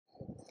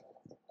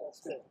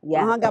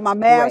Yeah, Got my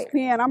that's Mavs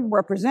great. pen. I'm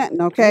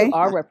representing, okay? You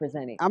are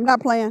representing. I'm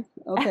not playing.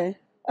 Okay.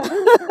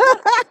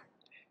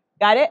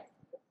 Got it?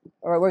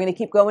 All right, we're going to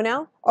keep going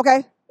now.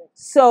 Okay.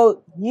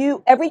 So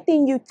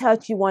everything you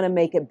touch, you want to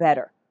make it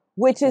better,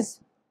 which is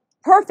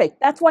perfect.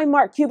 That's why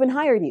Mark Cuban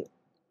hired you.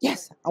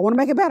 Yes, I want to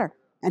make it better.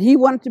 And he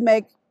wanted to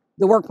make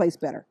the workplace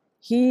better.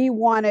 He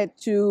wanted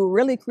to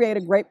really create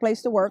a great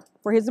place to work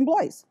for his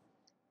employees.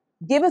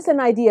 Give us an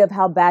idea of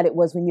how bad it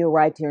was when you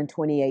arrived here in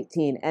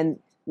 2018. And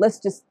let's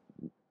just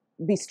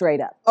be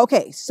straight up.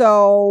 Okay,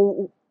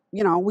 so,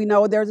 we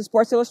know there's a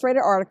Sports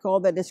Illustrated article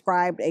that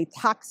described a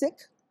toxic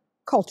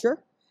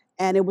culture.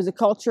 And it was a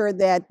culture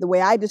that, the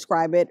way I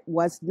describe it,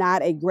 was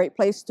not a great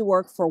place to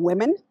work for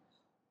women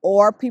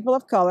or people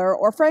of color,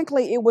 or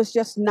frankly, it was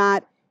just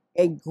not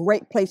a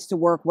great place to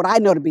work, what I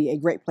know to be a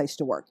great place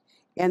to work.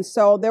 And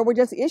so there were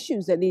just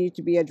issues that needed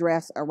to be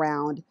addressed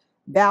around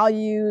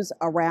values,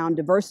 around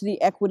diversity,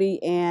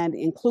 equity, and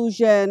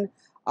inclusion,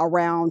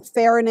 around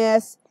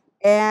fairness,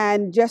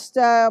 and just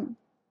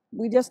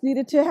we just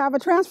needed to have a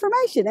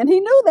transformation. And he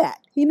knew that.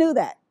 He knew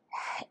that.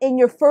 In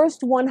your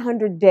first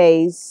 100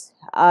 days,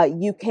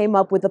 you came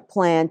up with a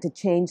plan to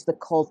change the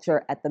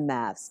culture at the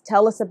Mavs.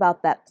 Tell us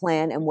about that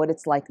plan and what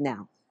it's like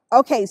now.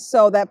 Okay,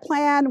 so that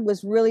plan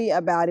was really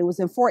it was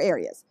in 4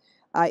 areas.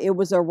 It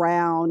was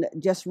around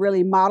just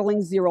really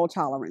modeling zero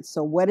tolerance.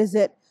 So what does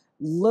it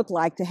look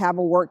like to have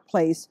a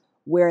workplace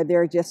where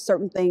there are just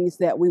certain things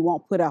that we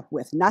won't put up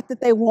with? Not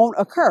that they won't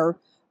occur,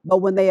 but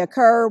when they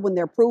occur, when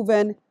they're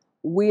proven,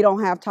 we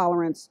don't have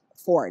tolerance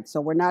for it. So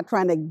we're not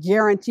trying to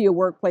guarantee a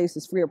workplace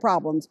is free of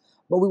problems,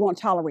 but we won't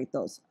tolerate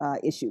those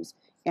issues.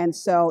 And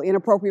so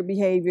inappropriate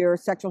behavior,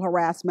 sexual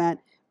harassment,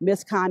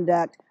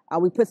 misconduct,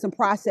 we put some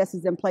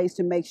processes in place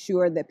to make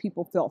sure that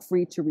people felt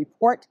free to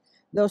report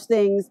those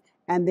things,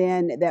 and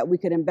then that we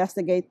could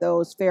investigate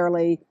those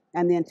fairly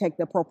and then take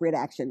the appropriate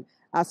action.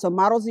 So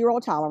model zero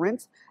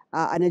tolerance,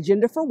 an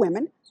agenda for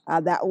women,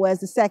 that was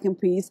the second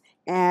piece.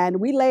 And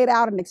we laid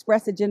out an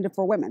express agenda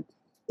for women,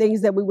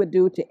 things that we would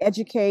do to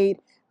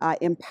educate,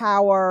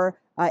 empower,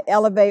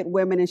 elevate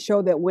women, and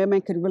show that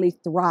women could really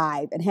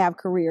thrive and have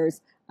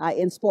careers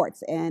in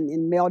sports and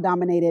in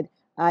male-dominated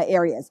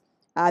areas.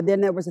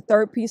 Then there was a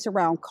third piece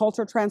around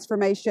cultural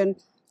transformation,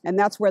 and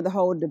that's where the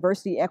whole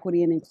diversity,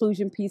 equity, and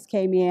inclusion piece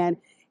came in.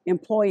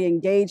 Employee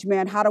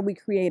engagement. How do we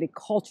create a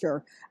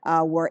culture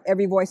where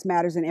every voice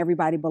matters and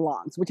everybody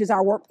belongs, which is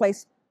our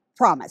workplace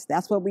promise.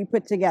 That's what we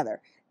put together,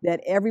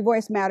 that every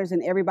voice matters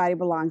and everybody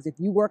belongs. If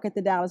you work at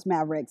the Dallas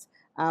Mavericks,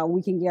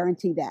 we can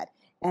guarantee that.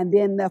 And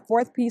then the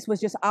fourth piece was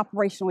just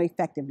operational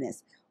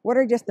effectiveness. What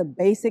are just the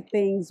basic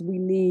things we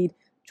need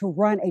to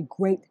run a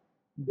great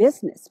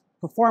business?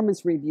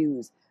 Performance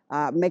reviews,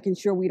 making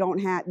sure we don't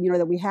have,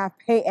 that we have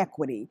pay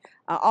equity,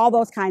 all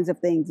those kinds of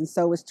things. And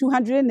so it's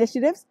 200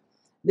 initiatives.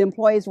 The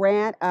employees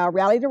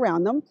rallied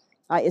around them.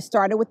 It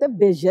started with a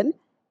vision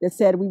that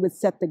said we would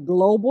set the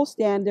global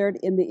standard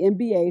in the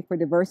NBA for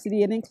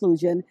diversity and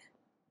inclusion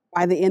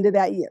by the end of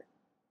that year,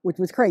 which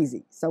was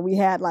crazy. So we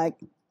had like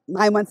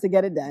 9 months to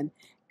get it done.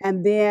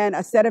 And then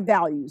a set of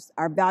values.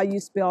 Our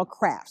values spell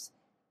crafts: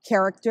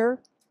 character,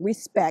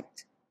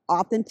 respect,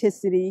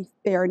 authenticity,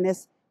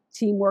 fairness,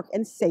 teamwork,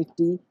 and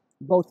safety,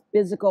 both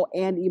physical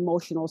and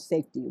emotional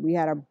safety. We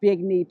had a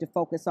big need to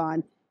focus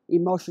on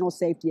emotional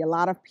safety. A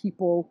lot of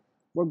people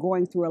were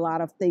going through a lot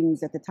of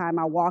things. At the time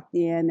I walked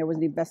in, there was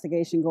an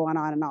investigation going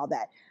on and all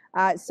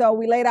that. So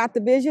we laid out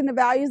the vision, the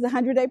values, the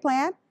 100-day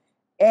plan,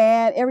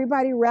 and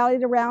everybody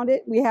rallied around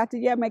it. We had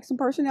to make some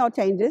personnel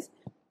changes.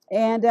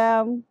 And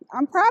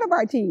I'm proud of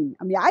our team.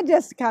 I mean, I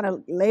just kind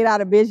of laid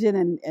out a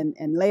vision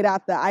and laid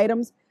out the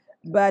items,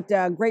 but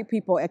great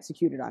people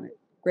executed on it.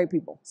 Great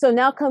people. So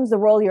now comes the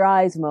roll your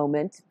eyes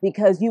moment,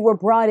 because you were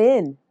brought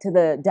in to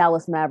the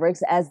Dallas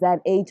Mavericks as that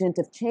agent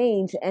of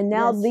change. And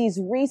now Yes. These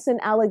recent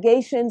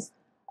allegations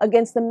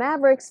against the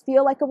Mavericks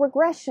feel like a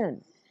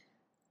regression.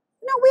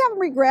 No, we haven't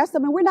regressed. I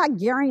mean, we're not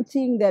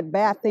guaranteeing that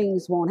bad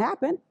things won't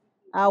happen.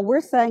 We're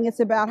saying it's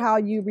about how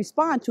you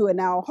respond to it.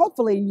 Now,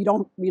 hopefully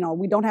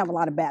we don't have a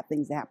lot of bad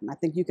things that happen. I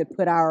think you could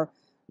put our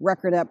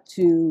record up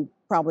to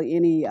probably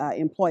any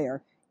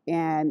employer,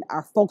 and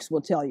our folks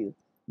will tell you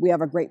we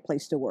have a great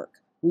place to work.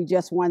 We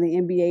just won the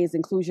NBA's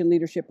Inclusion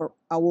Leadership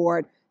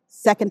Award,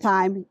 second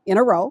time in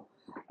a row.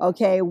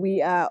 Okay,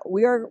 we are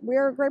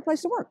a great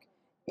place to work.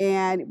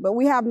 But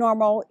we have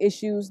normal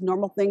issues,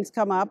 normal things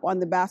come up on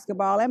the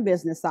basketball and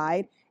business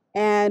side,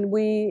 and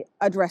we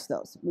address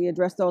those. We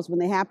address those when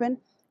they happen,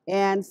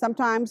 and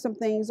sometimes some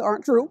things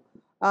aren't true,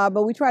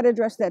 but we try to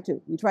address that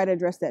too.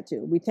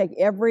 We take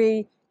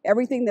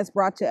everything that's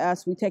brought to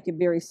us, we take it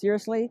very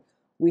seriously.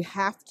 We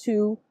have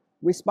to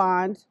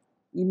respond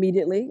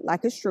immediately,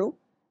 like it's true.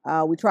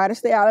 We try to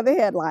stay out of the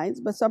headlines,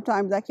 but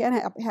sometimes that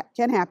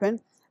can happen,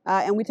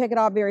 and we take it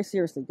all very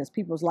seriously because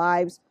people's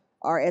lives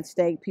are at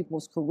stake,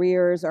 people's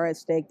careers are at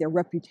stake, their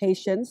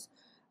reputations,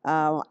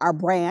 our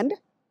brand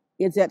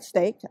is at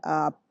stake.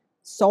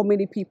 So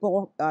many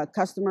people,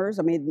 customers,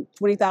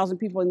 20,000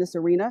 people in this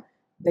arena,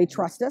 they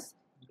trust us.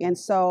 And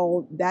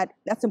so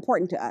that's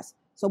important to us.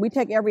 So we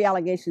take every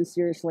allegation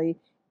seriously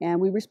and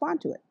we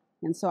respond to it.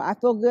 And so I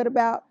feel good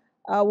about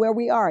where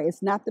we are.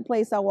 It's not the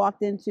place I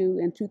walked into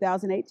in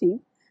 2018.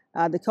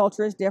 The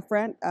culture is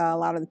different. A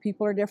lot of the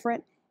people are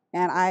different.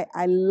 And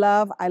I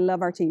love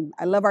our team.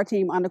 I love our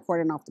team on the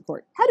court and off the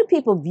court. How do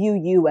people view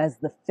you as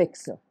the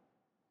fixer?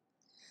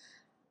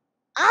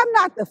 I'm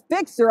not the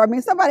fixer. I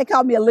mean, somebody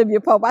called me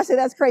Olivia Pope. I said,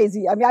 that's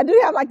crazy. I mean, I do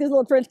have like this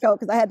little trench coat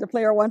because I had to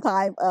play her one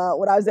time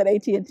when I was at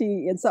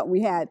AT&T in something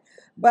we had.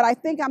 But I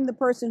think I'm the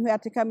person who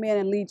had to come in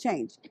and lead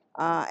change.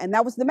 And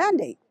that was the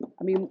mandate.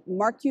 I mean,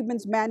 Mark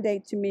Cuban's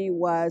mandate to me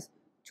was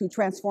to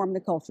transform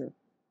the culture.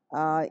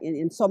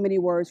 In so many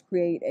words,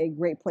 create a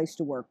great place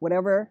to work,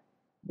 whatever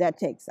that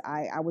takes.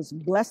 I was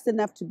blessed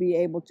enough to be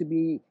able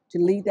to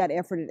lead that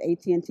effort at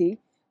AT&T.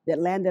 That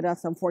landed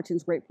us on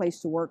Fortune's Great Place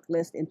to Work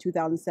list in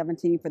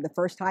 2017 for the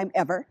first time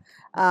ever.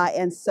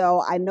 And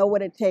so I know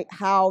what it takes,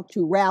 how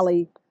to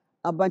rally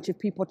a bunch of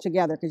people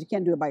together, because you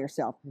can't do it by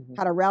yourself. Mm-hmm.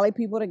 How to rally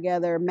people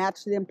together,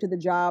 match them to the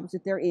jobs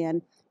that they're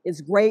in.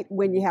 It's great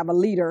when you have a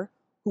leader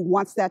who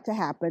wants that to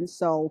happen.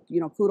 So,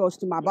 kudos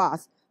to my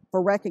boss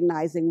for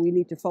recognizing we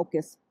need to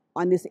focus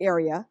on this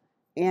area.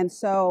 And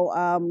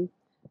so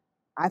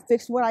I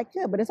fixed what I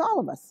could, but it's all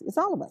of us. It's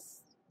all of us.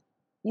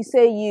 You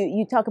say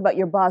you talk about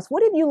your boss.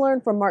 What have you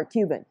learned from Mark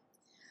Cuban?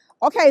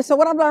 Okay, so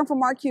what I've learned from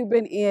Mark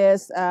Cuban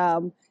is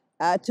to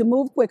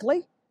move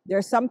quickly. There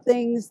are some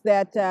things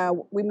that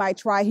we might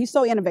try. He's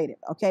so innovative,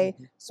 okay?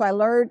 Mm-hmm. So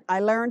I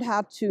learned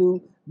how to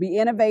be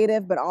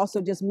innovative, but also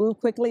just move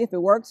quickly. If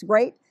it works,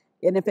 great.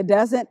 And if it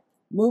doesn't,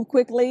 move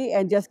quickly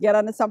and just get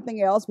onto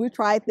something else. We've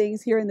tried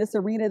things here in this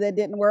arena that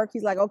didn't work.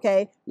 He's like,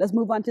 okay, let's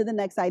move on to the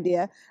next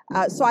idea.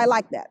 So I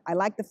like that. I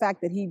like the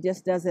fact that he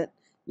just doesn't,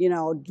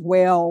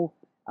 dwell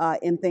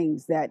in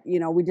things that,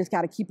 we just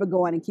got to keep it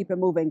going and keep it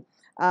moving.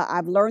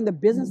 I've learned the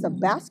business of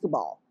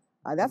basketball.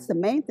 That's the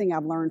main thing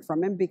I've learned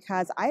from him,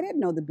 because I didn't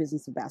know the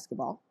business of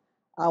basketball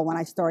when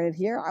I started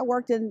here. I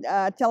worked in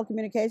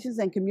telecommunications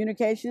and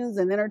communications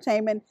and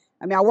entertainment.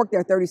 I mean, I worked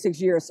there 36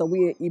 years, so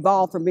we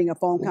evolved from being a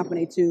phone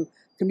company to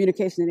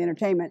communication and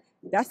entertainment.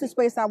 That's the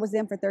space I was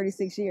in for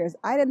 36 years.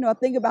 I didn't know a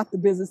thing about the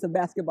business of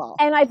basketball.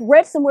 And I've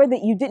read somewhere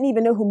that you didn't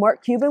even know who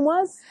Mark Cuban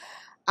was.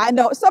 I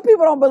know some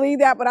people don't believe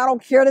that, but I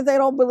don't care that they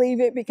don't believe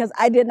it, because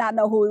I did not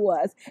know who he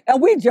was.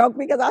 And we joke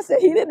because I said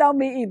he didn't know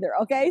me either.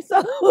 Okay,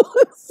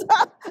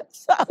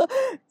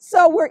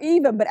 so we're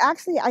even. But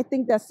actually, I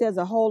think that says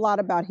a whole lot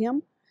about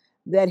him,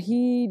 that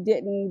he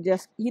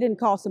didn't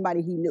call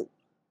somebody he knew.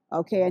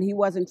 Okay, and he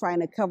wasn't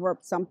trying to cover up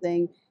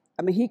something.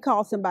 I mean, he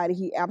called somebody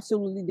he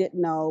absolutely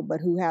didn't know, but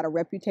who had a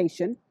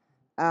reputation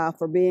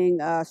for being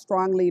a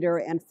strong leader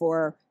and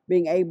for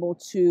being able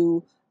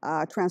to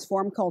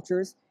transform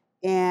cultures.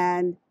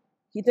 And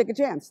he took a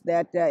chance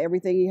that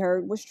everything he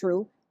heard was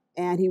true,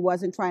 and he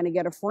wasn't trying to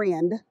get a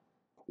friend,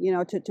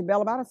 to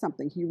bail him out of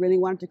something. He really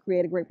wanted to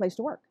create a great place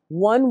to work.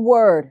 One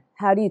word: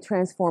 how do you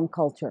transform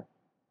culture?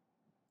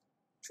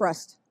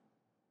 Trust.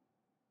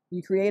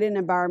 You create an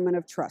environment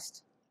of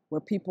trust where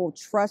people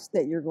trust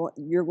that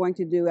you're going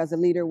to do as a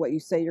leader what you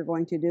say you're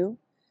going to do.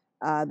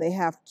 They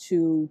have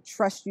to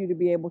trust you to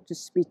be able to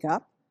speak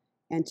up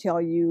and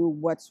tell you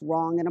what's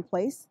wrong in a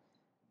place.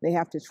 They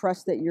have to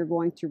trust that you're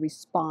going to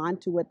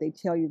respond to what they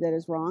tell you that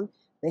is wrong.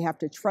 They have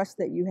to trust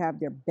that you have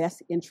their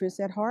best interests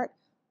at heart,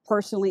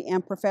 personally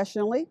and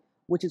professionally,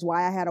 which is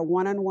why I had a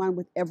one-on-one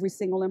with every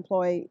single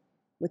employee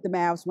with the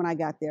Mavs when I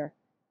got there.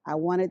 I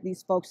wanted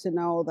these folks to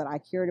know that I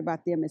cared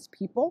about them as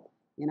people,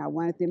 and I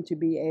wanted them to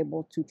be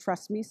able to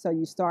trust me. So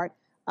you start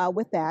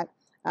with that.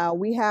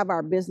 We have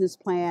our business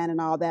plan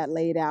and all that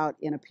laid out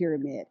in a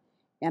pyramid.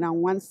 And on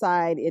one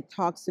side, it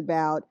talks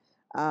about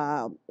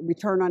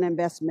return on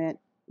investment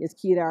is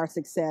key to our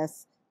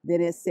success. Then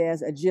it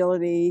says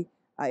agility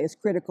is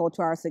critical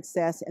to our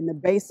success. And the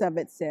base of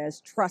it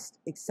says trust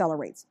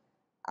accelerates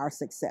our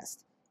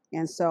success.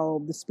 And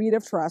so the speed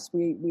of trust,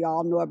 we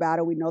all know about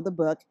it. We know the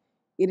book.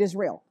 It is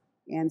real.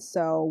 And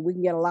so we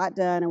can get a lot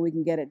done, and we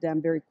can get it done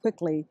very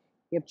quickly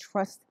if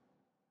trust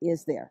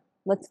is there.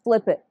 Let's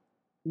flip it.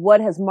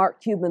 What has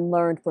Mark Cuban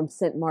learned from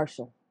Cynt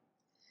Marshall?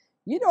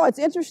 It's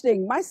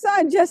interesting. My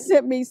son just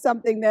sent me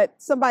something that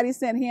somebody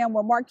sent him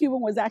where Mark Cuban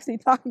was actually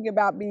talking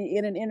about me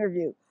in an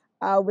interview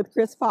with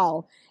Chris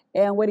Paul.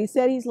 And what he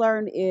said he's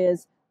learned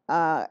is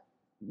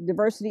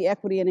diversity,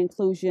 equity, and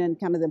inclusion,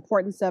 kind of the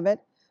importance of it,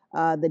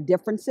 the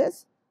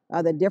differences,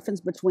 the difference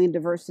between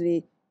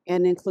diversity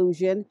and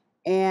inclusion,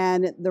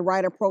 and the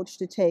right approach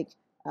to take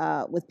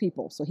with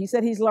people. So he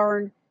said he's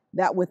learned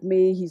that with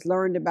me. He's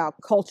learned about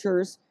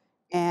cultures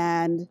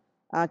and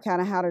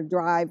kind of how to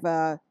drive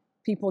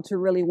people to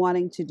really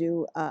wanting to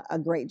do a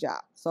great job.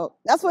 So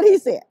that's what he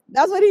said.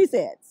 That's what he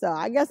said. So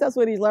I guess that's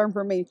what he's learned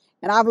from me.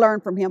 And I've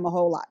learned from him a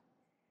whole lot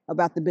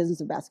about the business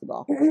of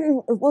basketball.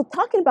 Well,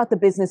 talking about the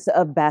business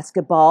of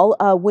basketball,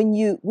 when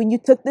you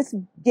took this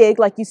gig,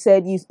 like you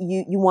said,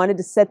 you wanted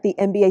to set the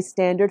NBA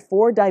standard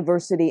for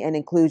diversity and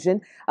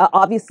inclusion.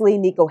 Obviously,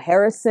 Nico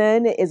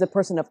Harrison is a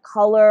person of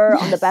color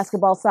on the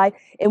basketball side.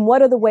 In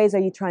what other ways are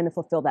you trying to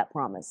fulfill that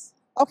promise?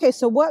 Okay,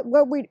 so what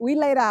we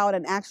laid out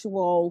an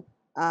actual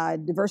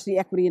diversity,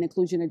 equity, and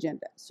inclusion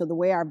agenda. So the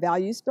way our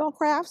values spell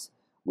crafts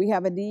We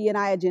have a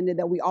DE&I agenda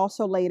that we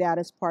also laid out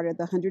as part of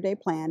the 100-day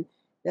plan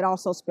that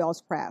also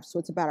spells craft. So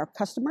it's about our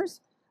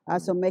customers.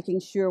 So making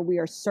sure we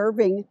are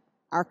serving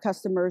our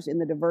customers in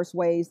the diverse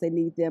ways they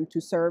need them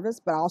to service,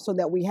 but also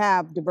that we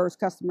have diverse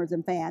customers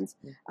and fans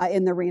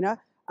in the arena.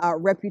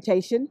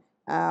 Reputation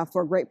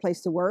for a great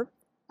place to work.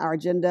 Our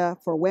agenda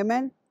for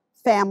women,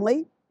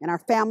 family, and our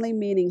family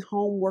meaning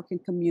home, work,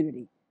 and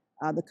community.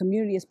 The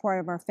community is part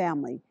of our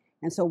family.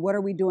 And so what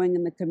are we doing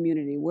in the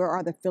community? Where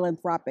are the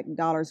philanthropic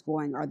dollars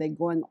going? Are they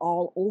going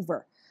all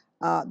over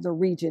the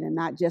region and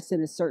not just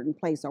in a certain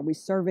place? Are we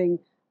serving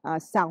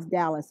South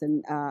Dallas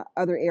and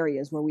other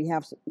areas where we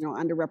have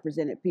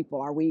underrepresented people?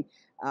 Are we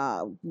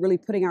really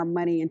putting our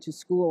money into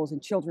schools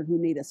and children who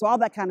need us? So all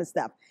that kind of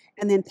stuff.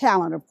 And then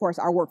talent, of course,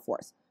 our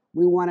workforce.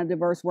 We want a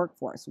diverse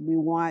workforce. We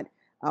want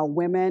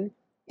women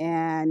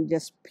and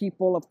just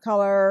people of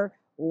color,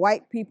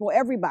 white people,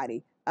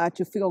 everybody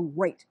to feel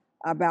great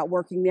about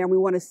working there. And we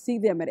want to see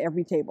them at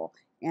every table.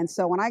 And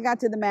so when I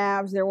got to the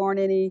Mavs, there weren't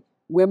any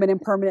women in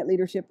permanent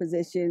leadership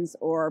positions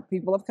or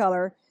people of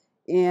color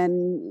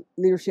in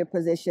leadership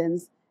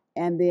positions.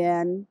 And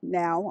then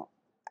now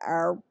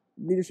our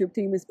leadership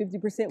team is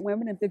 50%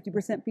 women and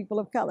 50% people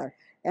of color.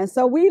 And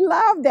so we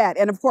love that.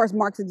 And of course,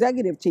 Mark's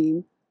executive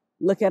team,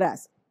 look at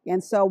us.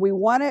 And so we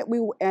want it,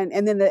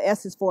 and then the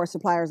S is for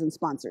suppliers and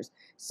sponsors.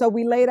 So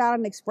we laid out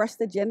an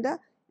expressed agenda,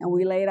 and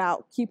we laid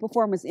out key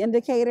performance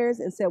indicators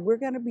and said we're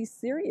going to be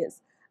serious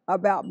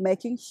about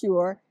making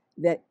sure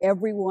that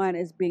everyone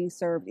is being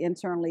served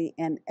internally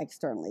and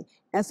externally.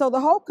 And so the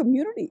whole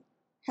community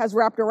has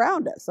wrapped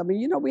around us. I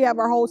mean, we have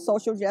our whole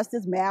social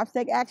justice Mavs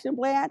Take Action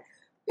plan.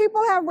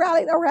 People have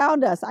rallied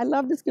around us. I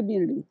love this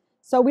community.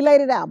 So we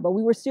laid it out, but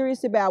we were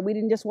serious about, we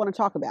didn't just want to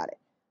talk about it.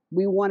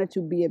 We wanted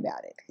to be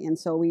about it. And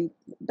so we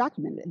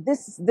documented it.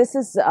 This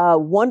is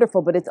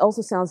wonderful, but it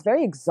also sounds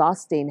very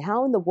exhausting.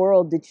 How in the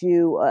world did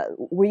you,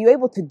 were you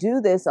able to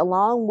do this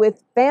along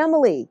with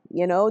family?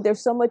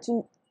 There's so much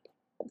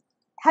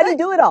how do you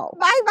do it all?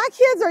 My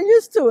kids are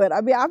used to it.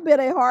 I mean, I've been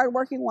a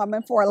hardworking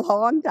woman for a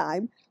long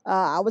time.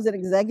 I was an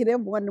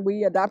executive when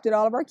we adopted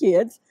all of our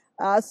kids.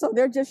 So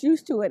they're just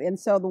used to it. And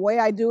so the way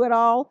I do it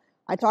all,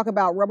 I talk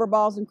about rubber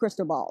balls and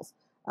crystal balls.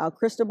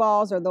 Crystal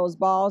balls are those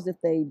balls, if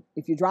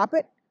you drop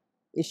it,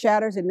 it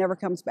shatters and never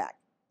comes back.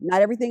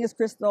 Not everything is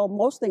crystal.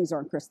 Most things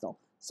aren't crystal.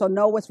 So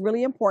know what's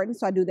really important.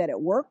 So I do that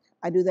at work.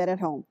 I do that at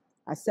home.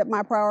 I set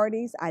my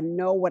priorities. I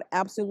know what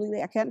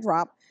absolutely I can't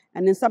drop.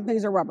 And then some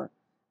things are rubber.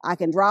 I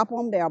can drop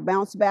them. They'll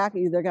bounce back.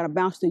 Either they're going to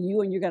bounce to you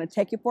and you're going to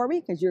take it for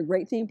me because you're a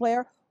great team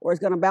player, or it's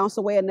going to bounce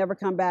away and never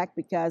come back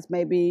because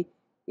maybe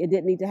it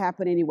didn't need to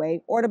happen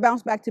anyway, or to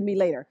bounce back to me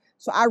later.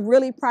 So I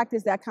really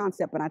practice that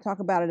concept, and I talk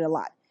about it a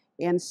lot.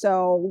 And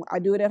so I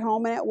do it at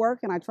home and at work,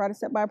 and I try to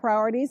set my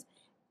priorities.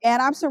 And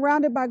I'm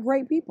surrounded by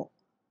great people.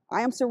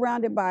 I am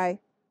surrounded by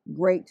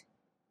great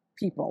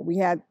people. We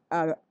had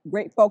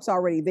great folks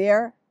already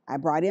there. I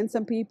brought in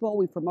some people.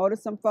 We promoted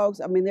some folks.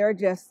 I mean, they're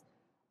just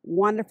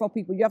wonderful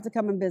people. You have to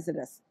come and visit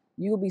us.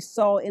 You will be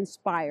so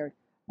inspired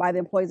by the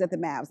employees at the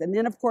Mavs. And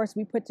then, of course,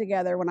 we put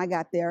together, when I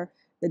got there,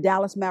 the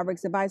Dallas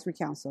Mavericks Advisory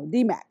Council,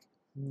 DMAC.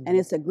 And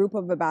it's a group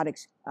of about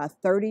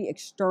 30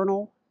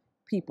 external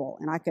people.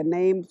 And I could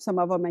name some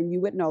of them and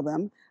you would know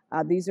them.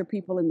 These are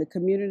people in the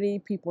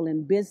community, people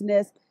in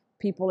business,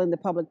 people in the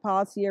public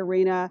policy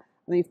arena.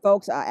 I mean,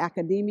 folks,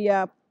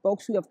 academia,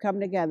 folks who have come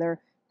together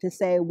to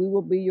say, we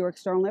will be your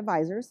external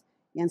advisors.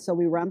 And so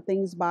we run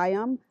things by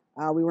them.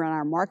 We run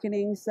our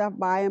marketing stuff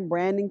by them,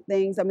 branding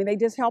things. I mean, they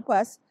just help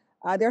us.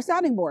 They're a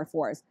sounding board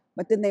for us.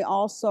 But then they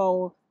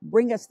also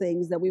bring us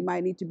things that we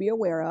might need to be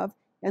aware of.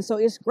 And so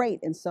it's great.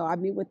 And so I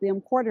meet with them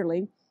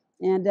quarterly,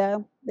 and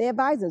they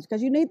advise us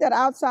because you need that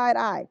outside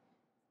eye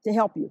to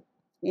help you.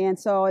 And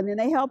then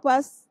they help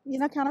us,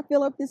 kind of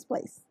fill up this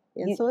place.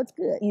 And so it's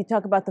good. You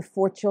talk about the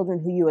 4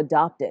 children who you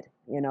adopted.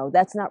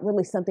 That's not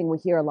really something we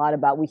hear a lot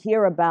about. We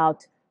hear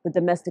about the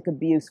domestic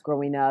abuse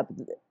growing up,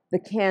 the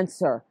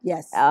cancer.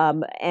 Yes.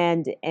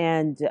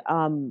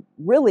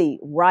 Really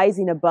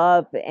rising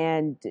above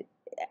and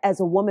as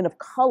a woman of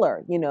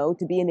color,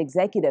 to be an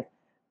executive.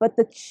 But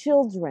the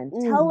children,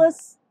 tell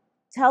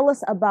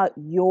us about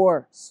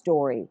your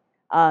story.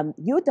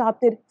 You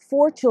adopted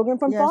 4 children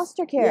from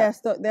foster care.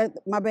 Yes, they're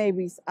my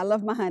babies. I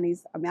love my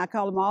honeys. I mean, I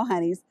call them all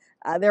honeys.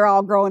 They're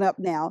all grown up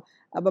now.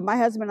 But my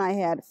husband and I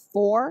had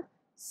 4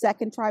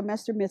 second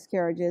trimester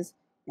miscarriages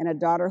and a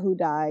daughter who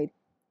died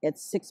at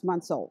 6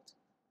 months old.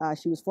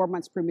 She was 4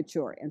 months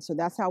premature. And so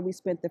that's how we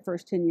spent the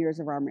first 10 years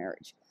of our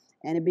marriage.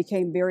 And it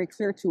became very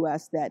clear to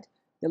us that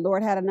the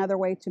Lord had another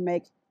way to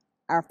make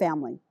our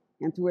family.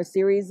 And through a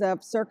series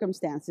of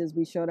circumstances,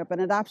 we showed up at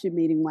an adoption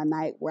meeting one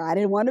night where I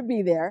didn't want to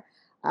be there.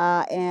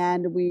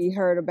 And we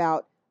heard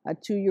about a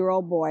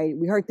 2-year-old boy.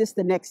 We heard this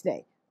the next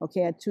day.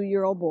 Okay, a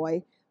 2-year-old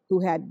boy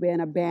who had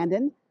been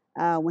abandoned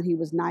when he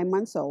was 9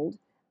 months old,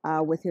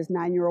 with his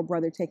 9-year-old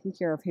brother taking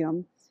care of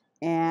him.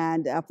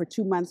 And for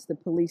 2 months, the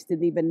police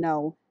didn't even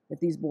know that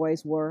these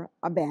boys were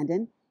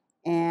abandoned.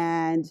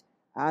 And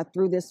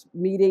through this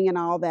meeting and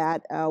all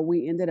that,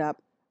 we ended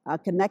up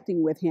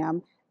connecting with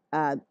him.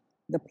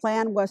 The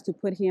plan was to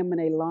put him in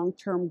a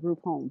long-term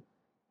group home.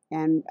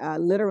 And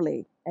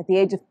literally, At the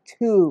age of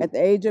 2. at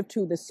the age of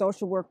 2, the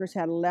social workers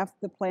had left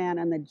the plan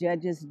on the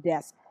judge's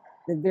desk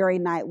the very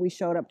night we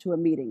showed up to a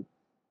meeting.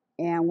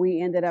 And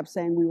we ended up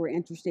saying we were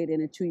interested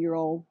in a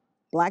 2-year-old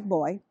black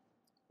boy.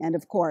 And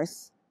of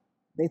course,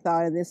 they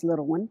thought of this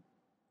little one.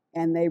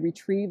 And they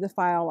retrieved the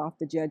file off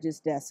the judge's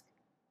desk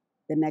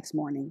the next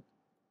morning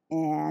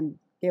and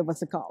gave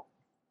us a call.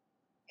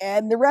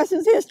 And the rest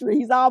is history.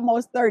 He's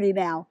almost 30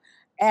 now.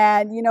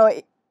 And, you know,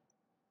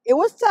 it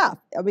was tough.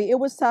 I mean, it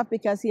was tough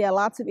because he had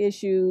lots of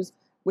issues,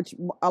 which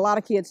a lot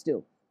of kids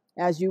do,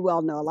 as you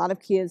well know. A lot of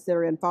kids that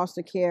are in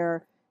foster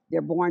care,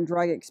 they're born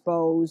drug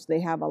exposed.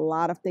 They have a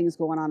lot of things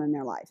going on in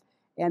their life.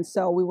 And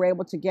so we were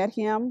able to get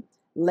him.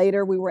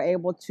 Later, we were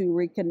able to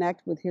reconnect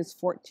with his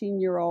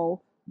 14-year-old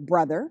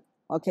brother.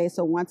 Okay,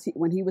 so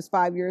when he was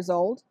 5 years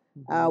old,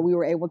 we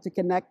were able to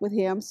connect with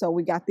him. So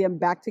we got them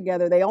back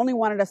together. They only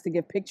wanted us to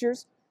give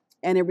pictures,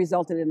 and it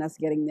resulted in us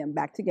getting them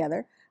back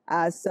together.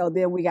 So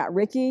then we got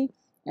Ricky,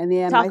 and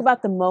then talk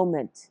about the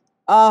moment.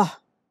 I'll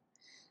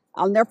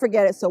never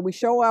forget it. So we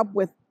show up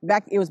with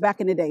it was back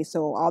in the day.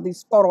 So all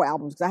these photo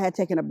albums, because I had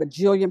taken a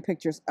bajillion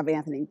pictures of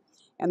Anthony,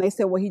 and they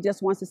said, well, he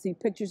just wants to see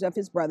pictures of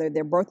his brother.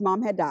 Their birth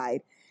mom had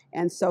died,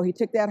 and so he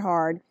took that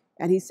hard,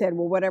 and he said,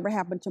 well, whatever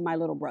happened to my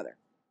little brother?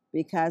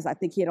 Because I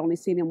think he had only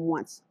seen him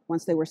once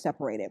they were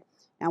separated.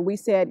 And we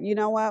said, you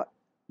know what?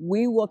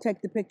 We will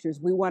take the pictures.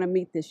 We want to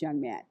meet this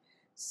young man.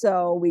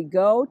 So we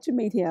go to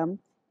meet him,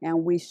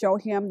 and we show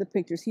him the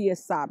pictures. He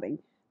is sobbing.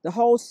 The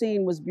whole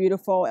scene was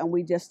beautiful, and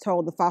we just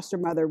told the foster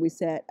mother, we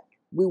said,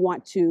 we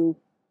want to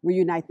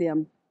reunite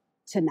them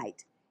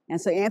tonight.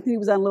 And so Anthony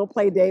was on a little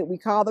play date. We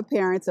called the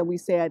parents, and we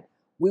said,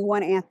 we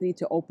want Anthony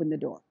to open the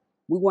door.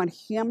 We want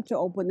him to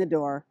open the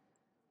door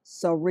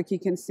so Ricky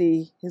can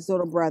see his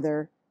little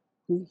brother,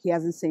 who he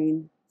hasn't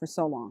seen for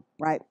so long,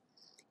 right?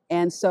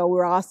 And so we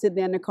were all sitting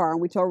there in the car,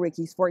 and we told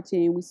Ricky, he's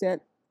 14, we said,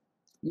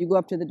 you go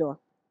up to the door.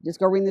 Just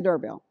go ring the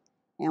doorbell.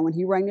 And when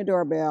he rang the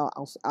doorbell,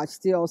 I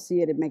still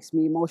see it. It makes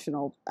me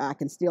emotional. I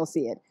can still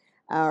see it.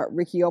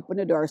 Ricky opened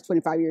the door. It's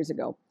 25 years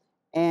ago.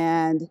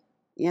 And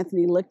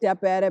Anthony looked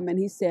up at him, and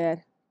he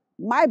said,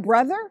 my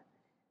brother?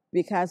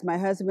 Because my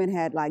husband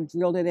had like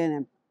drilled it in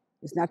him.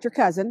 It's not your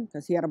cousin,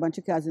 because he had a bunch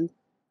of cousins.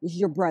 This is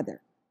your brother.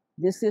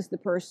 This is the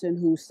person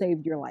who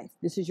saved your life.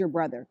 This is your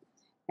brother.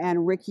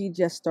 And Ricky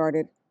just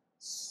started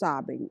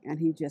sobbing, and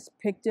he just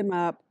picked him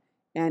up,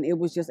 and it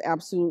was just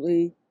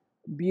absolutely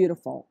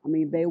beautiful. I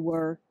mean, they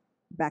were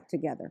back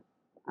together.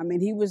 I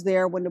mean, he was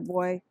there when the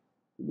boy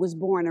was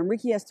born, and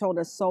Ricky has told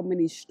us so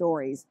many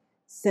stories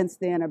since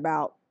then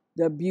about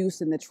the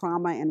abuse and the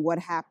trauma and what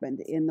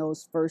happened in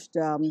those first,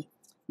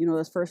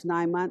 those first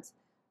 9 months.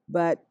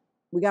 But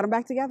we got them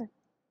back together.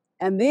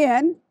 And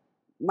then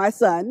my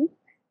son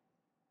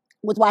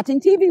was watching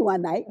TV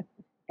one night,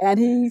 and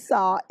he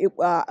saw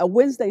a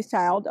Wednesday's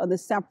Child on the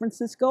San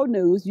Francisco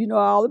News. You know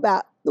all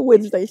about the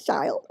Wednesday's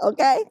Child,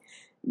 okay?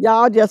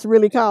 Y'all just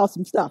really call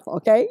some stuff,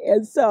 okay?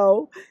 And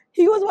so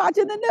he was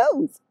watching the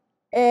news.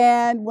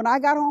 And when I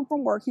got home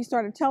from work, he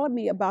started telling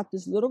me about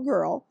this little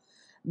girl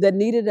that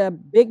needed a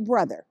big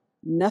brother.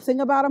 Nothing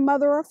about a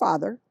mother or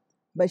father,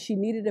 but she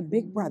needed a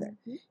big brother.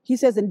 He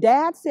says, and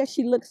Dad says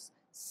she looks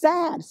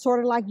sad, sort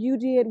of like you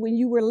did when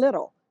you were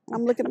little.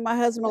 I'm looking at my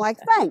husband like,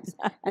 thanks.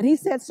 And he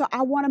said, so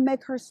I want to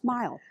make her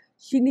smile.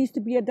 She needs to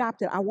be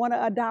adopted. I want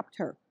to adopt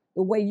her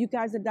the way you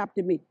guys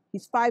adopted me.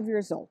 He's 5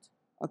 years old.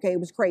 Okay, it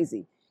was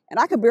crazy. And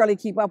I could barely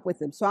keep up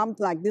with him. So I'm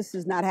like, this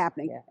is not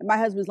happening. Yeah. And my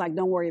husband's like,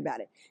 don't worry about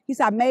it. He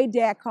said, I made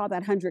Dad call that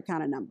 100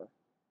 kind of number.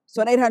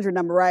 So an 800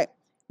 number, right?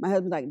 My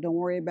husband's like, don't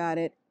worry about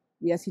it.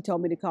 Yes, he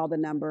told me to call the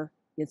number.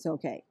 It's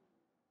okay.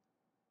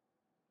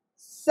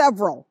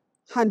 Several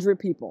hundred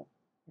people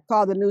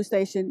called the news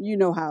station. You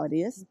know how it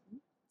is.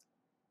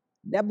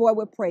 That boy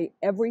would pray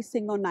every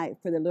single night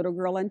for the little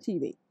girl on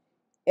TV.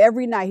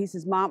 Every night he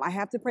says, Mom, I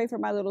have to pray for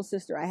my little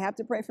sister. I have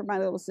to pray for my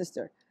little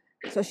sister.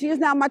 So she is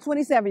now my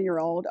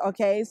 27-year-old,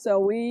 okay? So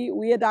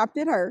we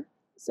adopted her.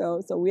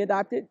 So we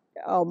adopted,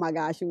 oh my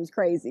gosh, it was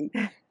crazy.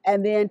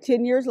 And then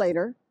 10 years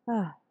later,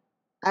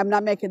 I'm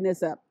not making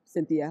this up,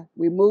 Cynthia.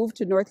 We moved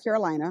to North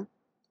Carolina,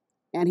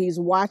 and he's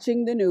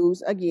watching the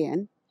news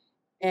again.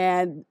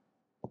 And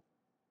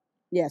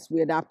yes, we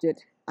adopted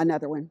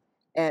another one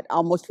at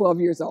almost 12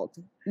 years old.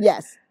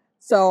 Yes.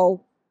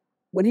 So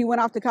when he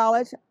went off to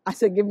college, I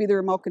said, give me the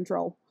remote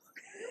control.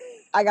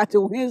 I got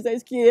the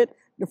Wednesday's kid,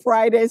 the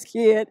Friday's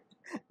kid,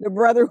 the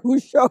brother who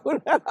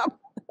showed up.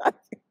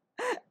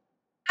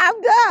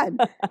 I'm done.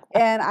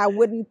 And I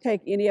wouldn't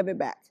take any of it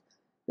back.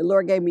 The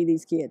Lord gave me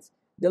these kids.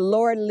 The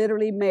Lord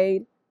literally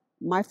made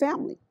my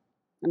family.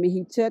 I mean,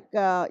 he took,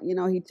 I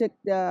had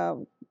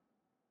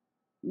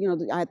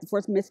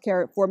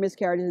the four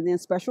miscarriages and then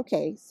special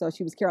K. So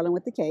she was Carolyn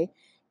with the K.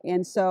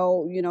 And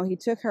so, he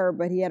took her,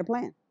 but he had a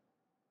plan.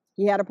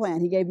 He had a plan.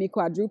 He gave me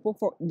quadruple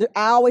for,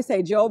 I always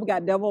say Job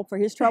got double for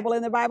his trouble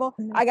in the Bible.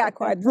 I got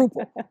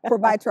quadruple for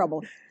my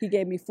trouble. He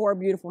gave me 4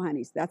 beautiful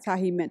honeys. That's how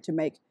he meant to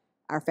make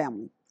our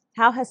family.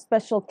 How has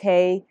Special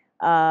K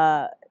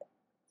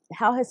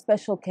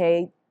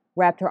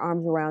wrapped her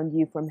arms around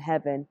you from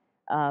heaven,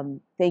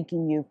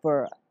 thanking you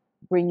for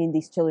bringing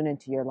these children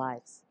into your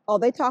lives? Oh,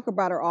 they talk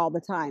about her all the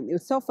time. It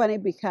was so funny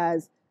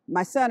because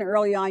my son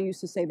early on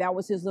used to say that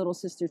was his little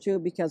sister too,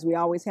 because we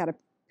always had a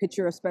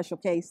picture of Special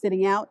K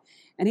sitting out.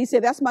 And he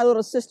said, that's my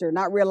little sister,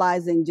 not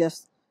realizing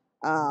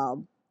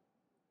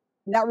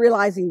not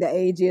realizing the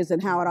ages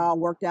and how it all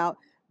worked out.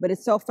 But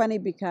it's so funny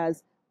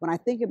because when I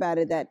think about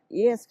it, that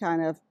is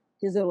kind of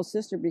his little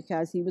sister,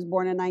 because he was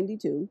born in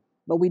 92,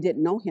 but we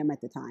didn't know him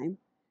at the time.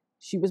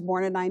 She was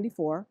born in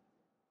 94.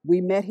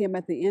 We met him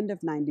at the end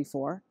of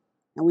 94.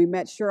 And we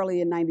met Shirley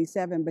in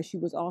 97, but she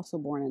was also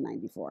born in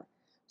 94.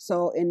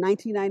 So in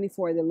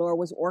 1994, the Lord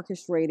was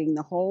orchestrating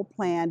the whole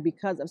plan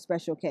because of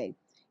Special K.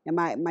 And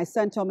my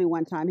son told me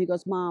one time, he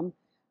goes, Mom,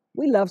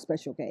 we love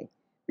Special K,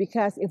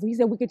 because if we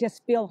said we could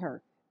just feel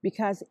her,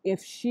 because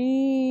if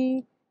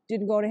she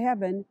didn't go to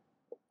heaven,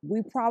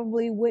 we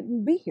probably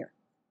wouldn't be here.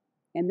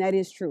 And that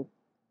is true.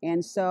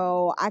 And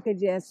so I could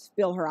just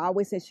feel her. I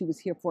always said she was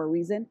here for a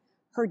reason.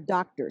 Her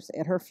doctors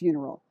at her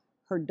funeral,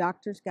 her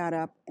doctors got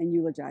up and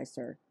eulogized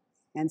her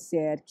and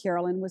said,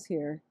 Carolyn was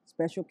here,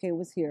 Special K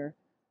was here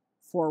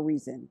for a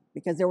reason,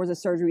 because there was a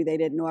surgery they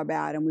didn't know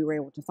about, and we were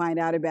able to find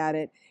out about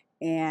it.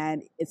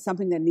 And it's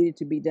something that needed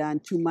to be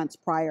done 2 months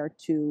prior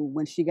to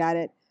when she got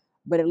it.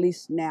 But at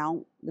least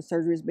now the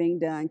surgery is being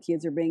done,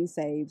 kids are being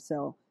saved.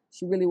 So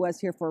she really was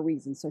here for a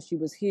reason. So she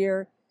was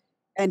here.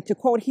 And to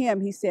quote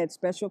him, he said,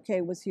 Special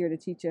K was here to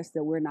teach us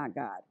that we're not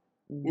God,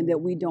 and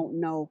that we don't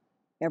know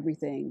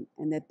everything,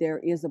 and that there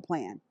is a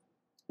plan.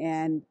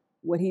 And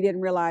what he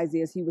didn't realize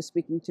is he was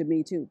speaking to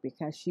me too,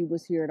 because she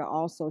was here to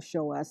also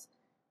show us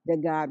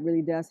that God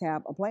really does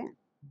have a plan,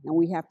 and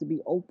we have to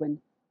be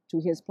open to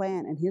his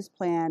plan. And his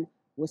plan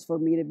was for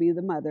me to be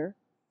the mother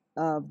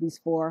of these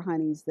 4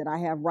 honeys that I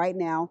have right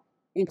now,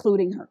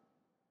 including her.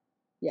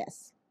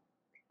 Yes.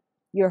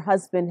 Your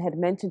husband had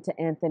mentioned to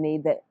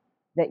Anthony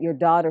that your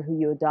daughter, who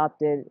you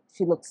adopted,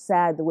 she looked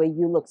sad the way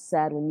you looked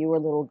sad when you were a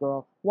little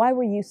girl. Why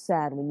were you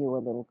sad when you were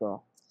a little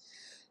girl?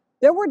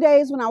 There were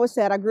days when I was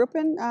sad. I grew up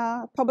in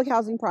a public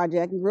housing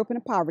project and grew up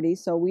in poverty,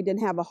 so we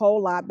didn't have a whole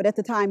lot. But at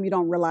the time, you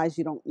don't realize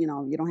you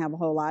don't have a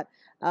whole lot.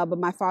 But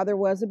my father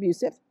was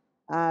abusive,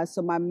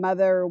 so my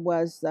mother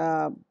was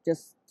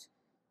just,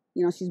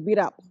 she's beat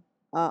up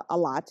a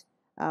lot.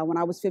 When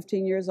I was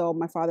 15 years old,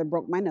 my father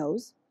broke my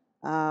nose,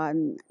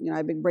 and I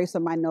had a big brace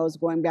on my nose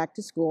going back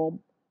to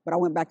school. But I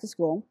went back to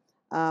school.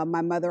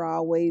 My mother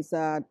always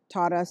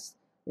taught us,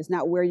 it's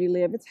not where you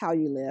live, it's how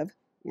you live,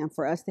 and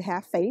for us to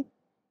have faith,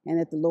 and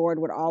that the Lord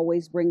would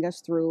always bring us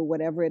through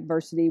whatever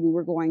adversity we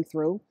were going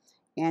through.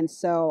 And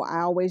so I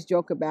always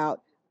joke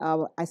about,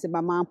 I said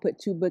my mom put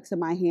 2 books in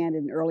my hand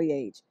at an early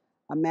age,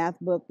 a math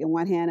book in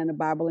one hand and a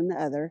Bible in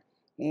the other,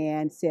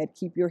 and said,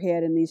 keep your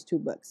head in these 2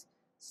 books.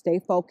 Stay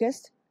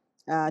focused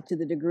to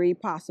the degree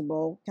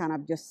possible, kind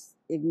of just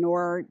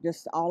ignore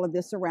just all of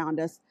this around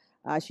us.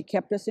 She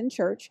kept us in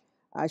church.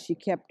 She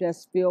kept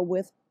us filled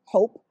with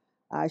hope.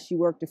 She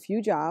worked a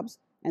few jobs.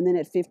 And then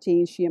at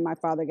 15, she and my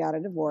father got a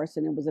divorce,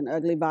 and it was an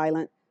ugly,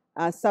 violent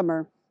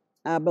summer,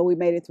 but we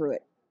made it through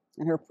it.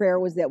 And her prayer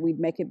was that we'd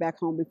make it back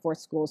home before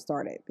school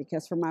started,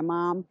 because for my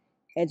mom,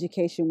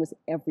 education was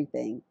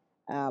everything.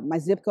 My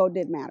zip code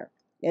didn't matter.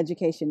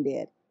 Education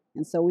did.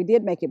 And so we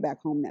did make it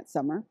back home that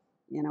summer.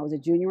 And I was a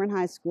junior in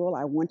high school.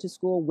 I went to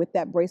school with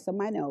that brace on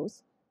my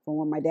nose from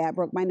when my dad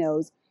broke my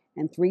nose,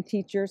 and 3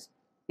 teachers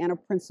and a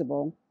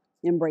principal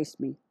embraced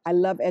me. I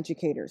love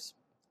educators.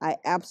 I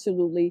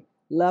absolutely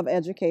love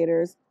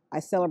educators. I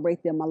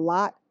celebrate them a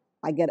lot.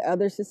 I get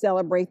others to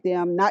celebrate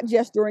them, not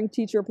just during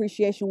Teacher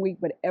Appreciation Week,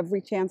 but every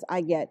chance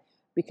I get,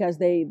 because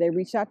they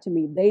reach out to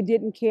me. They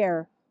didn't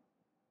care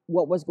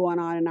what was going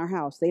on in our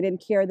house. They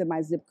didn't care that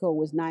my zip code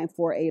was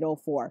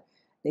 94804.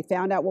 They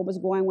found out what was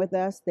going with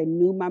us. They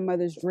knew my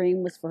mother's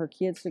dream was for her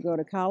kids to go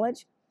to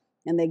college,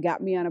 and they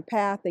got me on a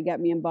path. They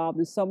got me involved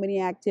in so many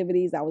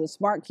activities. I was a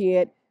smart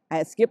kid. I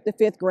had skipped the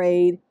 5th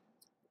grade.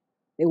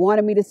 They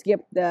wanted me to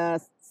skip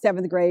the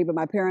 7th grade, but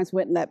my parents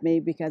wouldn't let me,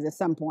 because at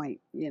some point,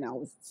 it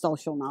was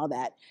social and all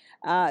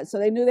that. So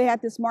they knew they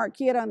had this smart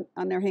kid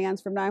on their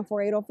hands from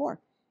 94804.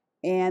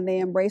 And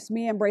they embraced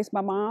me, embraced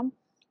my mom,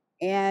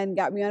 and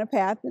got me on a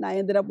path. And I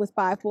ended up with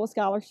 5 full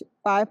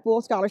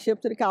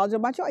scholarships to the college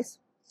of my choice.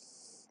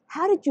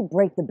 How did you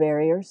break the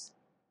barriers?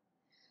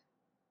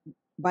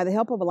 By the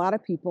help of a lot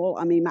of people.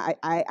 I mean,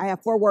 I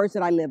have 4 words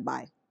that I live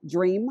by: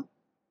 dream,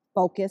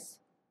 focus,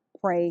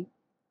 pray,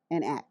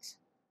 and act.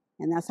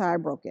 And that's how I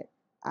broke it.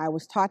 I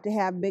was taught to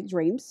have big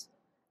dreams,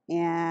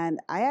 and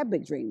I had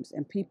big dreams,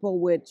 and people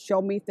would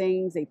show me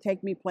things. They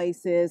take me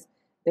places.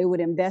 They would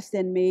invest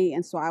in me.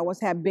 And so I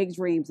always had big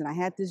dreams. And I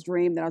had this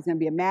dream that I was going to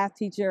be a math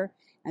teacher.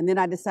 And then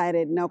I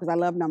decided no, because I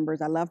love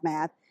numbers. I love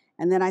math.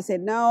 And then I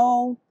said,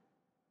 no,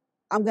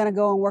 I'm going to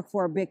go and work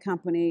for a big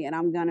company, and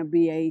I'm going to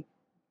be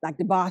like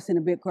the boss in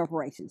a big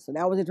corporation. So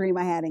that was a dream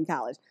I had in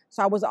college.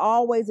 So I was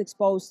always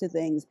exposed to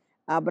things,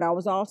 but I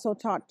was also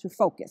taught to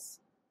focus,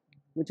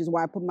 which is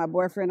why I put my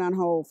boyfriend on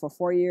hold for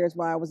 4 years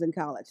while I was in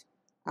college.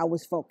 I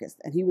was focused,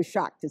 and he was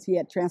shocked because he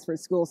had transferred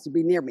schools to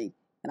be near me.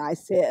 And I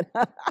said,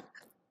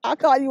 I'll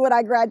call you when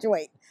I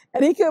graduate.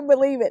 And he couldn't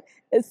believe it.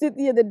 And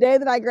Cynthia, the day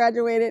that I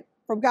graduated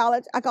from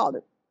college, I called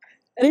him.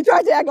 And he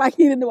tried to act like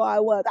he didn't know who I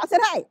was. I said,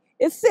 hey,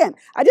 it's Cynt.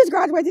 I just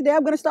graduated today.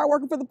 I'm going to start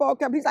working for the phone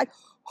company. He's like,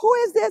 who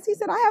is this? He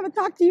said, I haven't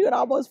talked to you in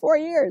almost 4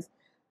 years.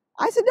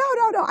 I said,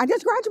 no. I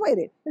just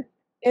graduated.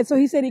 And so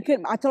he said he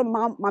couldn't. I told him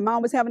my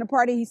mom was having a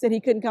party. He said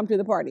he couldn't come to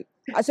the party.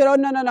 I said, oh,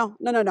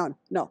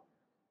 no.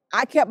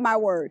 I kept my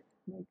word.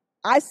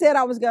 I said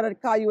I was going to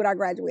call you when I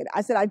graduated.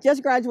 I said, I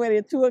just graduated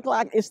at 2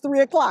 o'clock. It's 3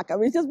 o'clock. I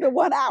mean, it's just been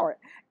 1 hour.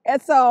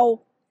 And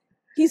so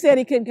he said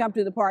he couldn't come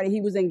to the party. He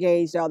was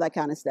engaged, all that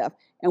kind of stuff.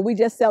 And we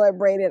just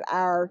celebrated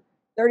our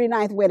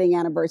 39th wedding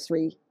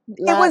anniversary.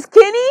 It was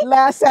Kenny?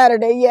 Last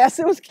Saturday. Yes,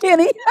 it was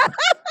Kenny.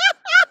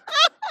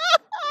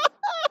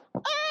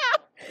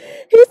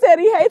 He said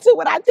he hates it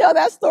when I tell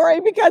that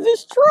story because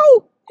it's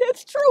true.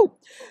 It's true.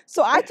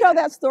 So I tell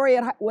that story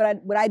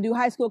when I do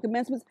high school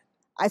commencements.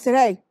 I said,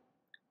 hey,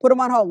 put them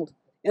on hold.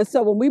 And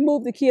so when we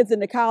move the kids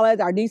into college,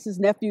 our nieces,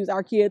 nephews,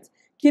 our kids,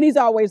 Kenny's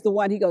always the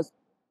one. He goes,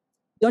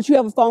 don't you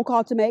have a phone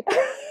call to make?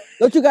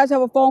 Don't you guys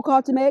have a phone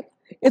call to make?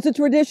 It's a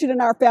tradition in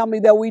our family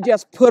that we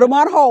just put them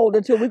on hold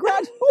until we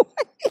graduate.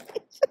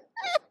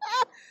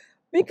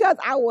 Because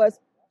I was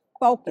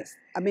focused.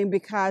 I mean,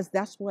 because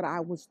that's what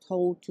I was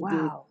told to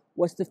do,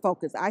 was to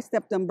focus. I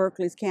stepped on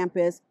Berkeley's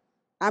campus.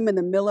 I'm in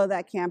the middle of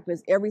that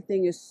campus.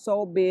 Everything is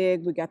so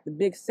big. We got the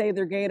big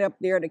Sather Gate up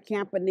there, the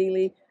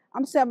Campanile.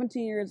 I'm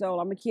 17 years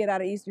old. I'm a kid out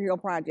of Easter Hill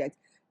Projects.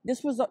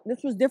 This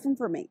was different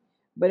for me.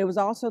 But it was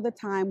also the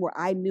time where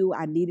I knew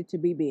I needed to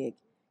be big.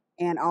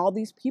 And all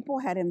these people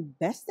had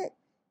invested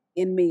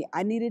in me.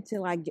 I needed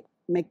to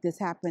make this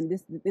happen.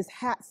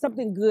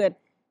 Something good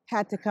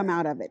had to come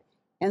out of it.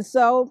 And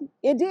so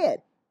it did.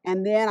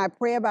 And then I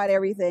pray about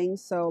everything.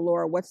 So,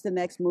 Lord, what's the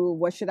next move?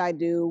 What should I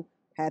do?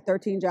 Had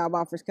 13 job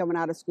offers coming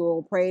out of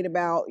school. Prayed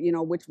about,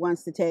 which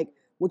ones to take,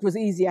 which was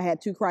easy. I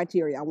had 2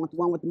 criteria. I want the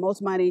one with the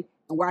most money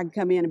and where I can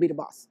come in and be the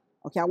boss.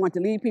 Okay, I want to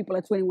lead people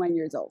at 21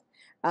 years old.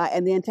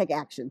 And then take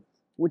action,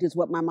 which is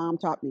what my mom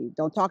taught me.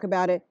 Don't talk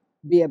about it,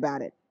 be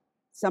about it.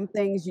 Some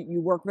things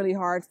you work really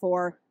hard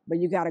for, but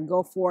you got to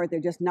go for it. They're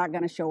just not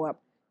going to show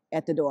up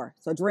at the door.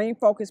 So dream,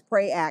 focus,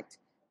 pray, act.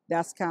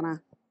 That's kind of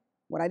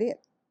what I did.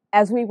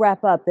 As we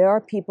wrap up, there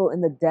are people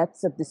in the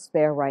depths of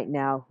despair right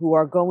now who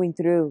are going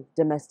through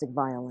domestic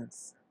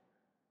violence.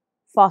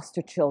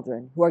 Foster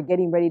children who are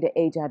getting ready to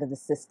age out of the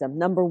system.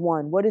 Number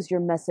one, what is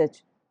your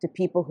message to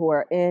people who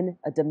are in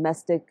a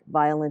domestic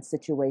violence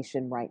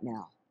situation right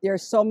now? There are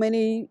so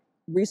many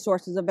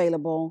resources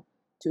available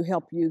to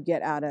help you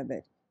get out of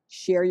it.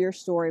 Share your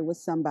story with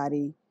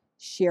somebody.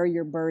 Share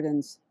your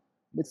burdens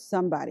with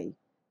somebody.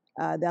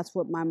 That's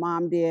what my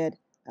mom did,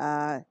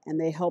 and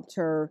they helped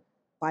her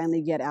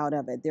finally get out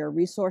of it. There are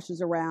resources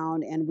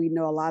around, and we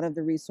know a lot of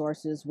the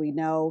resources. We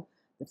know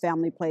the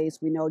Family Place.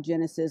 We know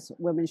Genesis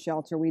Women's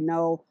Shelter. We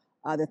know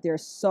that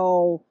there's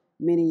so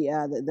many,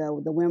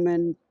 the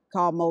Women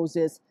Called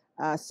Moses,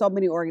 so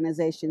many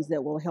organizations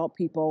that will help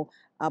people,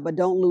 but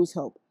don't lose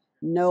hope.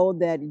 Know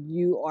that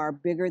you are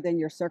bigger than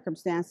your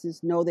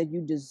circumstances. Know that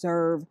you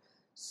deserve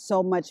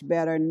so much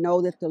better.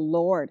 Know that the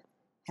Lord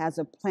has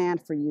a plan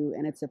for you,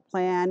 and it's a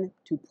plan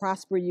to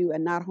prosper you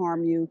and not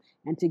harm you,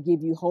 and to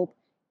give you hope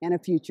and a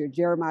future.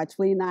 Jeremiah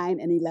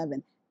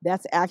 29:11.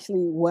 That's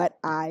actually what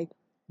I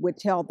would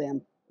tell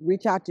them.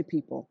 Reach out to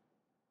people.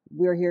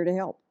 We're here to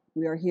help.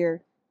 We are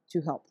here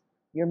to help.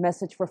 Your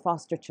message for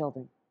foster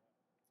children?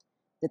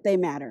 That they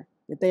matter,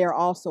 that they are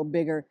also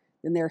bigger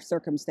than their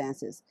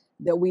circumstances,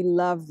 that we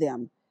love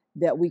them,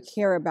 that we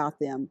care about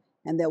them,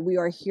 and that we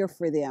are here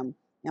for them,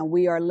 and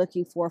we are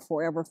looking for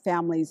forever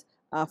families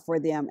for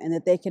them, and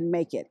that they can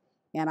make it.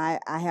 And I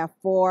have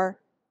 4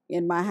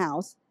 in my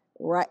house,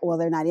 right? Well,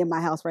 they're not in my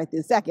house right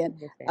this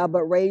second,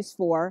 but raised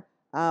 4,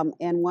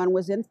 and one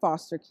was in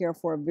foster care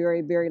for a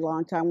very, very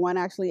long time. One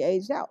actually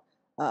aged out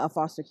of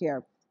foster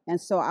care. And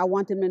so I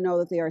want them to know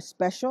that they are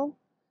special,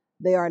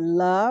 they are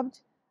loved,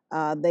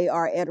 they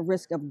are at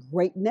risk of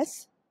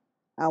greatness.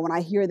 When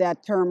I hear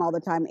that term all the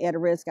time, at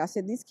risk, I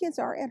said, these kids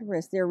are at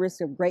risk. They're at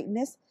risk of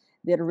greatness.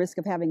 They're at risk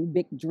of having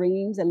big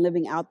dreams and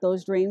living out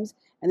those dreams.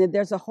 And that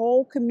there's a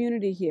whole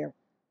community here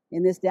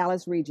in this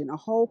Dallas region, a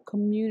whole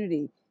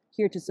community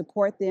here to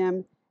support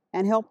them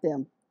and help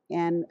them.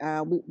 And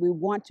we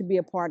want to be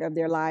a part of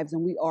their lives,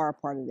 and we are a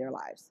part of their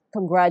lives.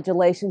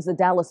 Congratulations, the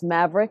Dallas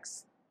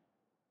Mavericks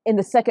in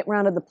the second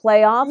round of the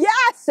playoffs.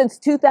 Yes! Since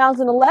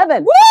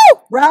 2011.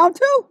 Woo! Round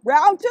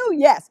two,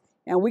 yes.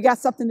 And we got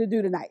something to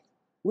do tonight.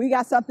 We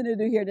got something to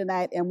do here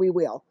tonight, and we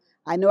will.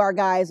 I know our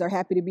guys are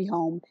happy to be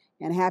home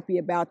and happy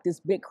about this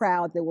big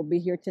crowd that will be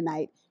here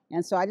tonight.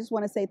 And so I just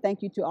want to say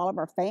thank you to all of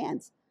our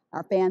fans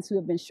who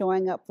have been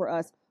showing up for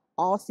us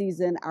all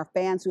season, our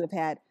fans who have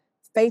had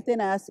faith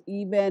in us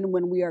even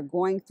when we are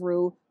going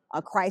through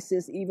a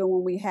crisis, even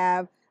when we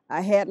have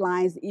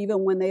headlines,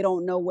 even when they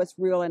don't know what's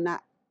real and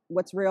not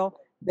what's real.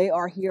 They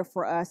are here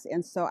for us.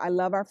 And so I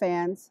love our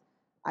fans.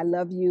 I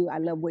love you. I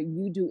love what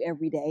you do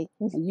every day.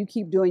 And you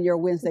keep doing your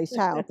Wednesday's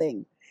Child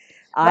thing.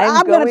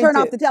 I'm going to turn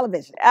off the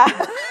television.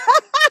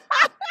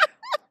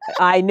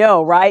 I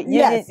know, right?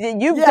 Yes,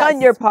 You've yes,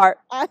 done your part.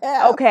 I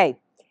have. Okay.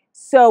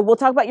 So we'll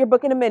talk about your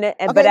book in a minute.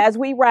 But Okay. as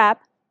we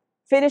wrap,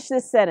 finish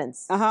this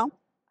sentence. Uh-huh.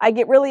 I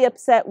get really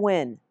upset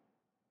when.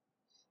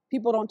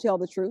 People don't tell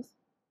the truth.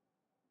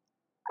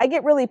 I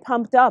get really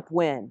pumped up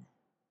when.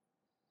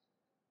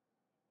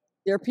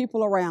 There are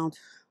people around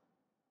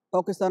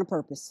focused on a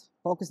purpose,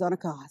 focused on a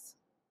cause.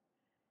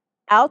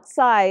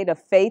 Outside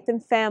of faith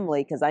and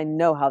family, because I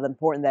know how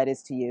important that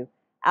is to you,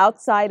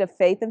 outside of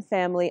faith and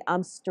family,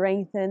 I'm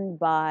strengthened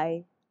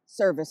by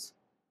Service.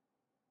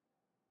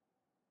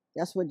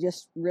 That's what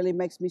just really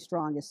makes me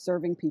strong, is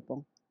serving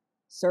people,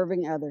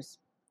 serving others,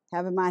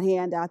 having my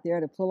hand out there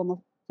to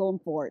pull them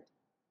forward.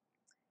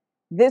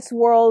 this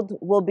world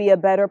will be a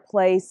better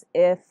place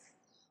if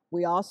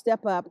We all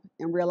step up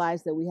and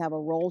realize that we have a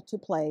role to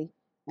play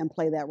and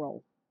play that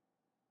role.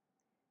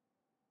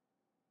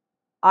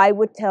 I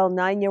would tell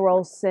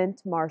 9-year-old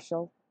Cynt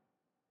Marshall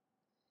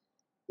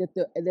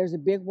That there's a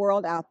big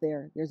world out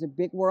there. There's a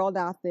big world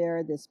out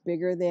there that's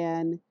bigger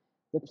than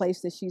the place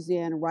that she's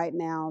in right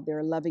now. There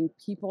are loving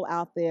people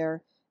out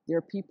there. There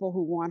are people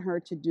who want her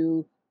to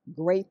do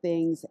great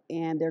things,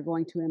 and they're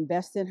going to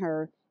invest in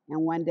her.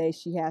 And one day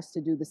she has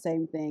to do the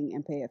same thing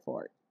and pay it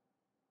forward.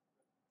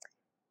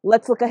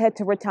 Let's look ahead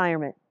to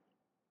retirement.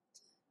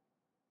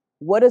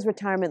 What does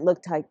retirement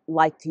look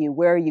like to you?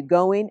 Where are you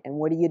going and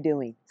what are you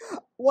doing?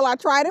 Well, I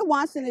tried it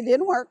once and it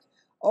didn't work.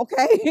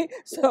 Okay,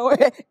 so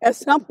at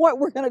some point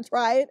we're going to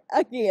try it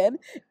again.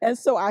 And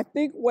so I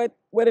think what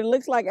it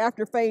looks like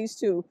after phase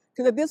 2,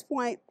 because at this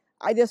point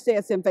I just say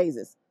it's in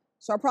phases.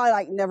 So I probably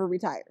like never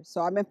retire.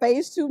 So I'm in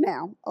phase 2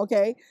 now.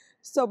 Okay,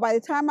 so by the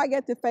time I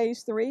get to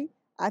phase 3,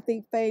 I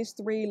think phase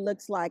 3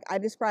 looks like, I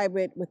describe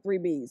it with 3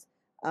 B's: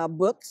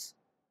 books,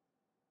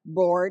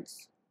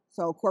 boards,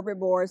 so corporate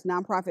boards,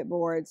 nonprofit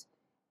boards,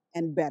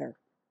 and better.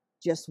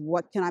 Just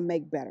what can I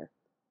make better?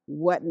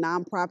 What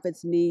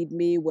nonprofits need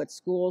me, what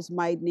schools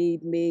might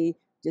need me.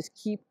 Just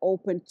keep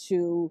open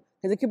to,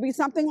 because it could be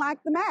something like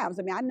the Mavs.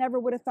 I mean, I never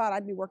would have thought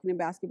I'd be working in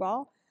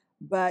basketball,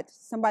 but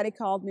somebody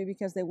called me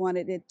because they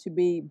wanted it to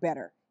be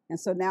better. And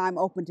so now I'm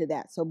open to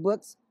that. So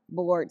books,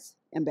 boards,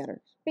 and better.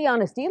 Be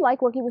honest, do you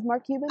like working with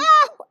Mark Cuban?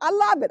 Oh, I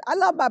love it. I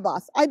love my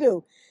boss. I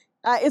do.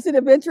 It's an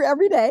adventure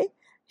every day.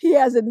 He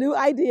has a new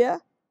idea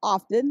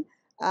often.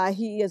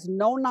 He is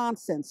no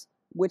nonsense,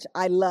 which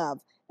I love.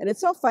 And it's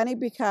so funny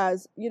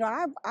because,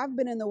 I've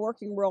been in the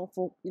working world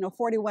for,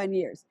 41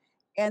 years.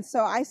 And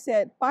so I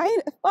said,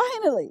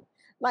 finally,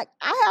 like,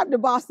 I have the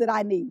boss that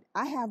I need.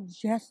 I have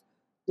just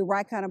the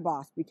right kind of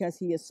boss because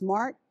he is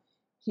smart.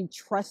 He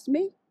trusts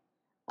me.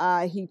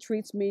 He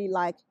treats me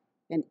like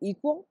an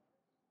equal.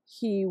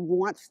 He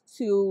wants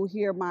to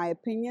hear my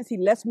opinions. He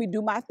lets me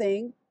do my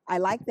thing. I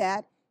like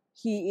that.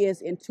 He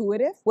is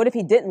intuitive. What if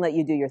he didn't let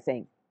you do your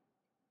thing?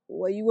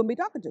 Well, you wouldn't be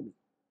talking to me.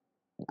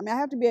 I mean, I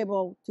have to be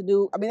able to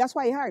do, that's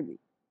why he hired me.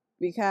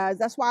 Because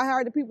that's why I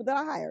hired the people that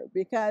I hired,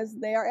 because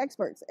they are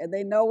experts and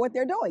they know what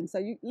they're doing. So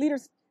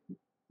leaders,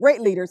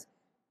 great leaders,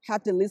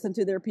 have to listen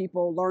to their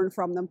people, learn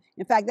from them.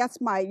 In fact, that's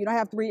I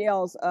have 3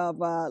 L's of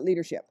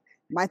leadership.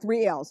 My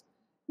 3 L's.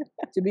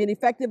 To be an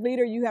effective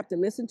leader, you have to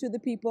listen to the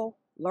people,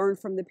 learn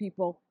from the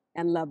people,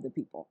 and love the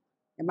people.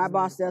 And my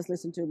boss does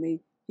listen to me.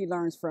 He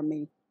learns from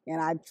me.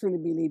 And I truly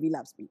believe he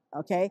loves me.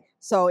 Okay?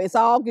 So it's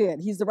all good.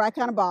 He's the right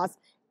kind of boss.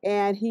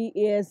 And he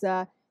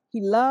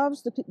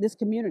loves this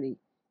community.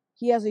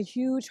 He has a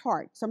huge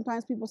heart.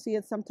 Sometimes people see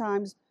it,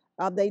 sometimes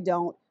they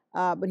don't.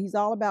 But he's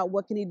all about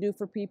what can he do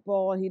for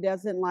people. He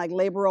doesn't like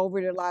labor over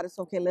it a lot. It's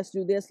okay, let's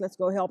do this. Let's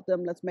go help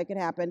them. Let's make it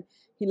happen.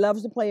 He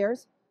loves the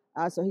players.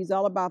 So he's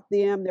all about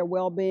them, their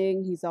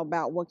well-being. He's all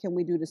about what can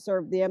we do to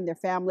serve them, their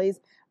families.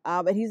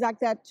 But he's like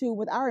that too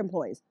with our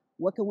employees.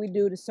 What can we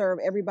do to serve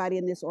everybody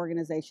in this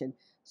organization?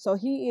 So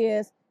he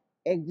is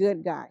a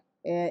good guy.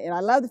 And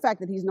I love the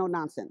fact that he's no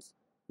nonsense.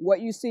 What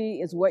you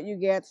see is what you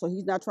get. So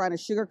he's not trying to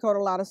sugarcoat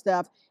a lot of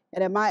stuff.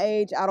 And at my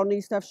age, I don't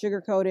need stuff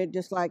sugarcoated.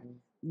 Just like,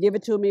 give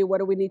it to me. What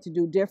do we need to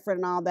do different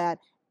and all that?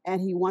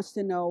 And he wants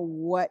to know,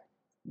 what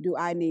do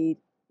I need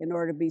in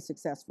order to be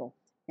successful?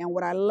 And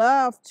what I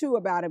love too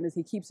about him is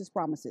he keeps his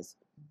promises.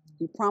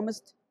 He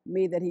promised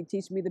me that he'd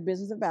teach me the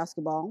business of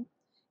basketball,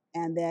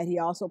 and that he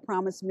also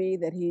promised me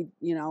that he'd,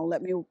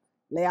 let me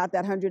lay out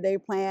that 100-day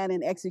plan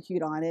and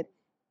execute on it.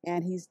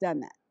 And he's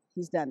done that.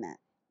 He's done that.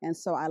 And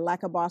so I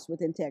like a boss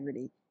with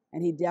integrity,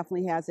 and he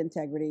definitely has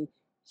integrity.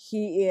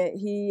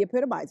 He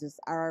epitomizes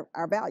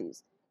our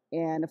values.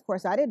 And of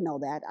course, I didn't know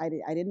that. I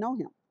didn't know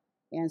him.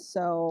 And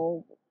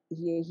so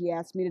he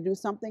asked me to do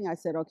something. I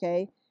said,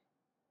 okay.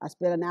 I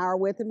spent an hour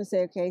with him and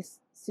said, okay,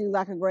 seems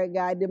like a great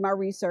guy. I did my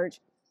research.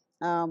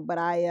 But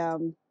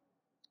I'm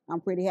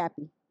pretty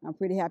happy. I'm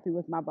pretty happy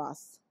with my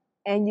boss.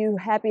 And you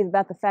happy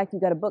about the fact you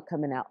got a book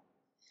coming out?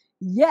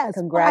 Yes.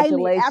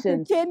 Congratulations. Finally,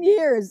 after 10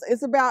 years.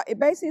 It's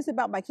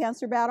about my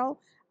cancer battle.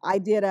 I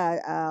did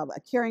a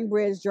Caring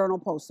Bridge journal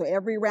post. So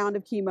every round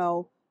of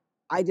chemo,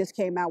 I just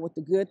came out with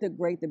the good, the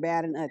great, the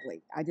bad, and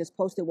ugly. I just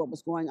posted what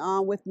was going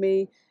on with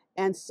me.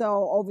 And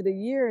so over the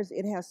years,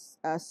 it has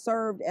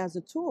served as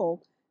a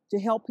tool to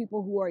help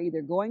people who are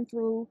either going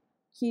through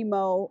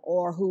chemo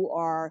or who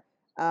are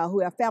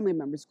who have family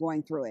members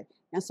going through it.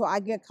 And so I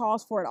get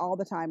calls for it all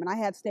the time. And I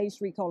had stage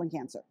 3 colon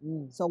cancer.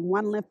 So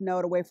 1 lymph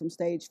node away from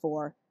stage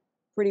 4,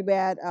 pretty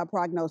bad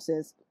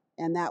prognosis.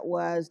 And that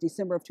was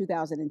December of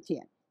 2010.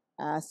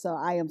 So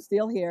I am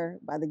still here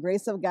by the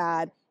grace of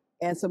God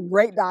and some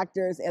great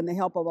doctors and the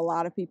help of a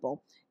lot of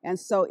people. And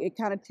so it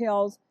kind of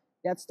tells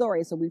that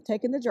story. So we've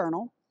taken the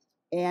journal,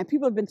 and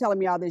people have been telling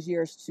me all these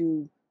years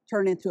to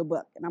turn it into a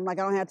book. And I'm like,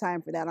 I don't have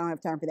time for that. I don't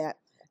have time for that.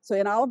 So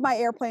in all of my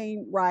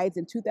airplane rides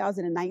in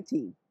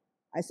 2019,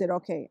 I said,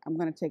 okay, I'm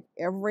going to take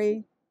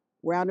every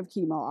round of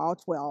chemo, all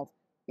 12,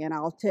 and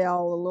I'll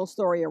tell a little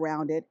story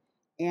around it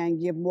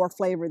and give more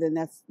flavor than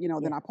that's,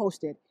 than I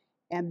posted.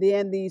 And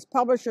then these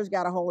publishers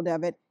got a hold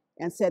of it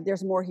and said,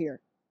 there's more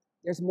here.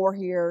 There's more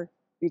here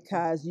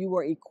because you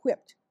were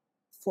equipped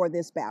for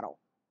this battle.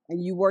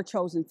 And you were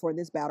chosen for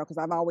this battle, because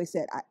I've always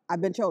said, I've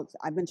been chosen.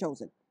 I've been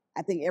chosen.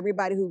 I think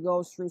everybody who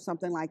goes through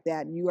something like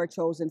that, you are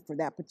chosen for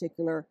that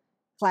particular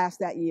class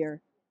that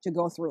year to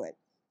go through it.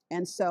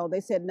 And so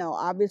they said, no,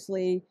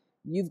 obviously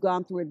you've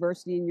gone through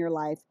adversity in your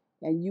life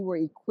and you were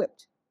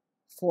equipped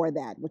for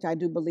that, which I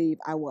do believe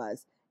I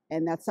was.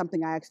 And that's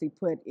something I actually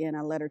put in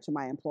a letter to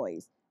my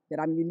employees, that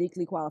I'm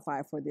uniquely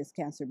qualified for this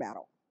cancer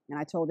battle. And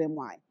I told them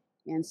why.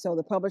 And so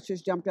the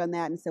publishers jumped on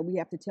that and said, we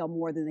have to tell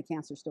more than the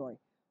cancer story.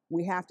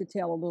 We have to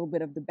tell a little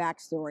bit of the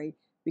backstory,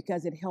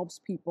 because it helps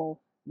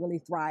people really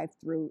thrive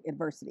through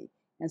adversity.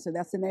 And so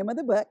that's the name of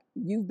the book.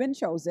 You've Been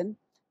Chosen,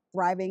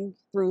 Thriving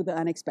Through the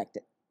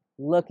Unexpected.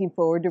 Looking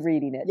forward to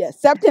reading it.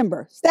 Yes,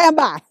 September. Stand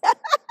by.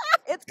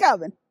 It's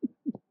coming.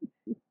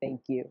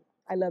 Thank you.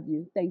 I love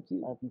you. Thank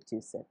you. Love you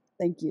too, Cynt.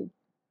 Thank you.